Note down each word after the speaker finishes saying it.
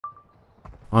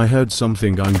I heard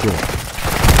something. I'm gone.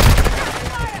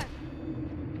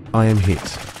 I am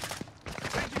hit.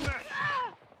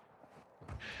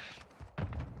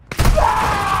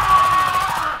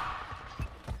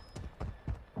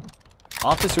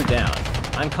 Officer down.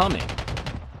 I'm coming.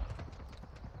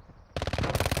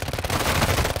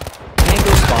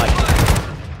 Tango spotted.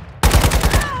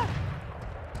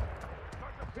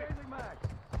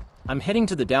 I'm heading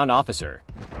to the downed officer.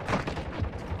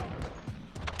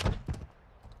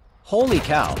 Holy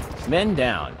cow, men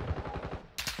down.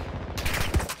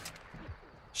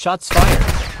 Shots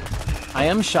fired. I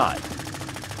am shot.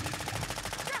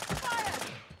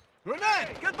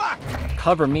 Grenade! Get back!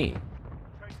 Cover me.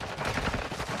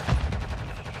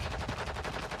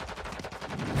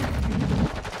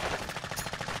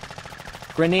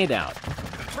 Grenade out.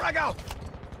 Frag out!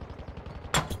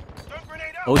 Stun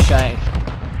grenade out! Oshai.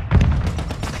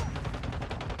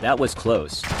 That was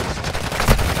close.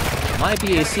 Might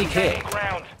be a CK.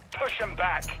 Ground. Push him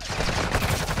back.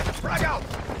 Frag out!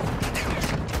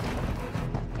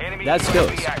 Enemy That's UAV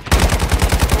Ghost. active.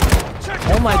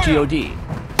 Oh my GOD.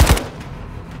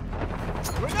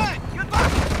 Grenade! Get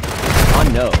back! Oh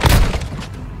no.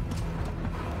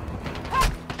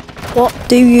 What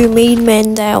do you mean,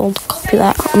 men down? Copy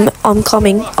that. I'm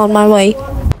coming. On my way.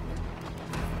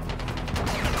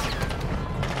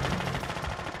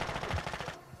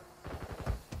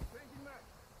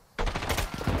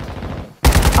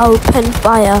 Open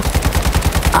fire.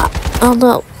 Oh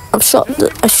no! I shot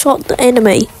the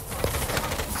enemy.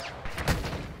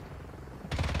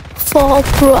 For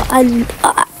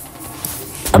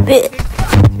a bit.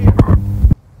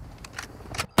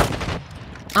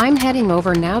 I'm heading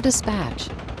over now, dispatch.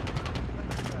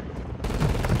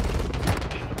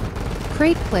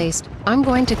 Crate placed. I'm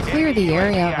going to clear the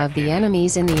area of the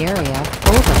enemies in the area.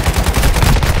 Over.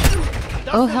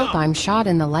 Oh help, I'm shot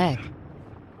in the leg.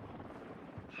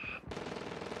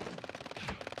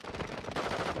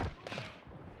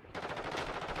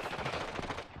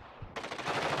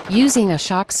 Using a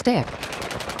shock stick.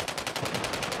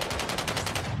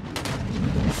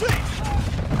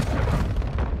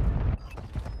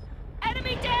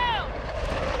 Enemy down!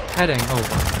 Heading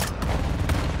over.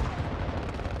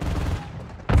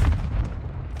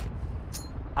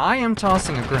 I am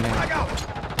tossing a grenade. Frag out!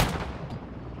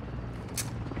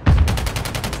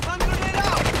 Stun grenade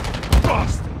out!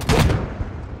 Frost!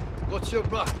 What's your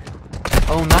back?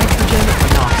 Oh, nitrogen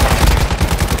monoxide.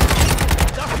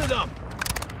 Dusted up!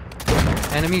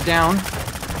 Enemy down.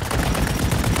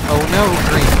 Oh no,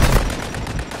 green.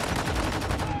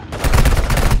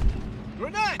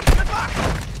 Grenade! Get back!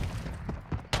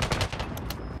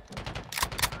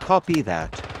 Copy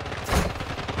that.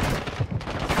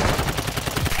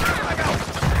 Frag out!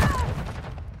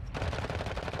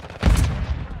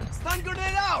 Stun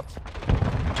grenade out!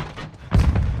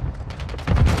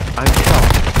 I'm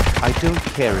shocked. I don't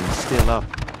care and still up.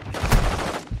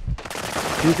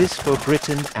 Do this for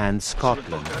Britain and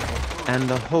Scotland, and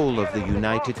the whole of the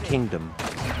United Kingdom.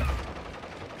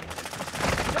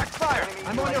 Back fire!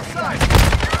 I'm on your side!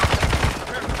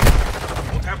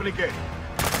 Won't happen again.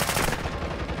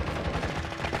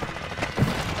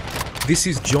 This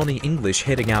is Johnny English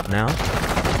heading out now.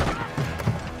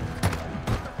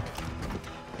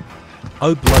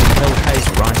 Oh bloody hell, Hayes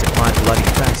right at my bloody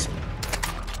face.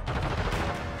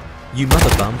 You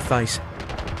mother bum face.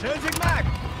 Changing mag!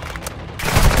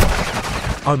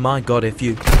 Oh my god, F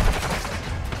you.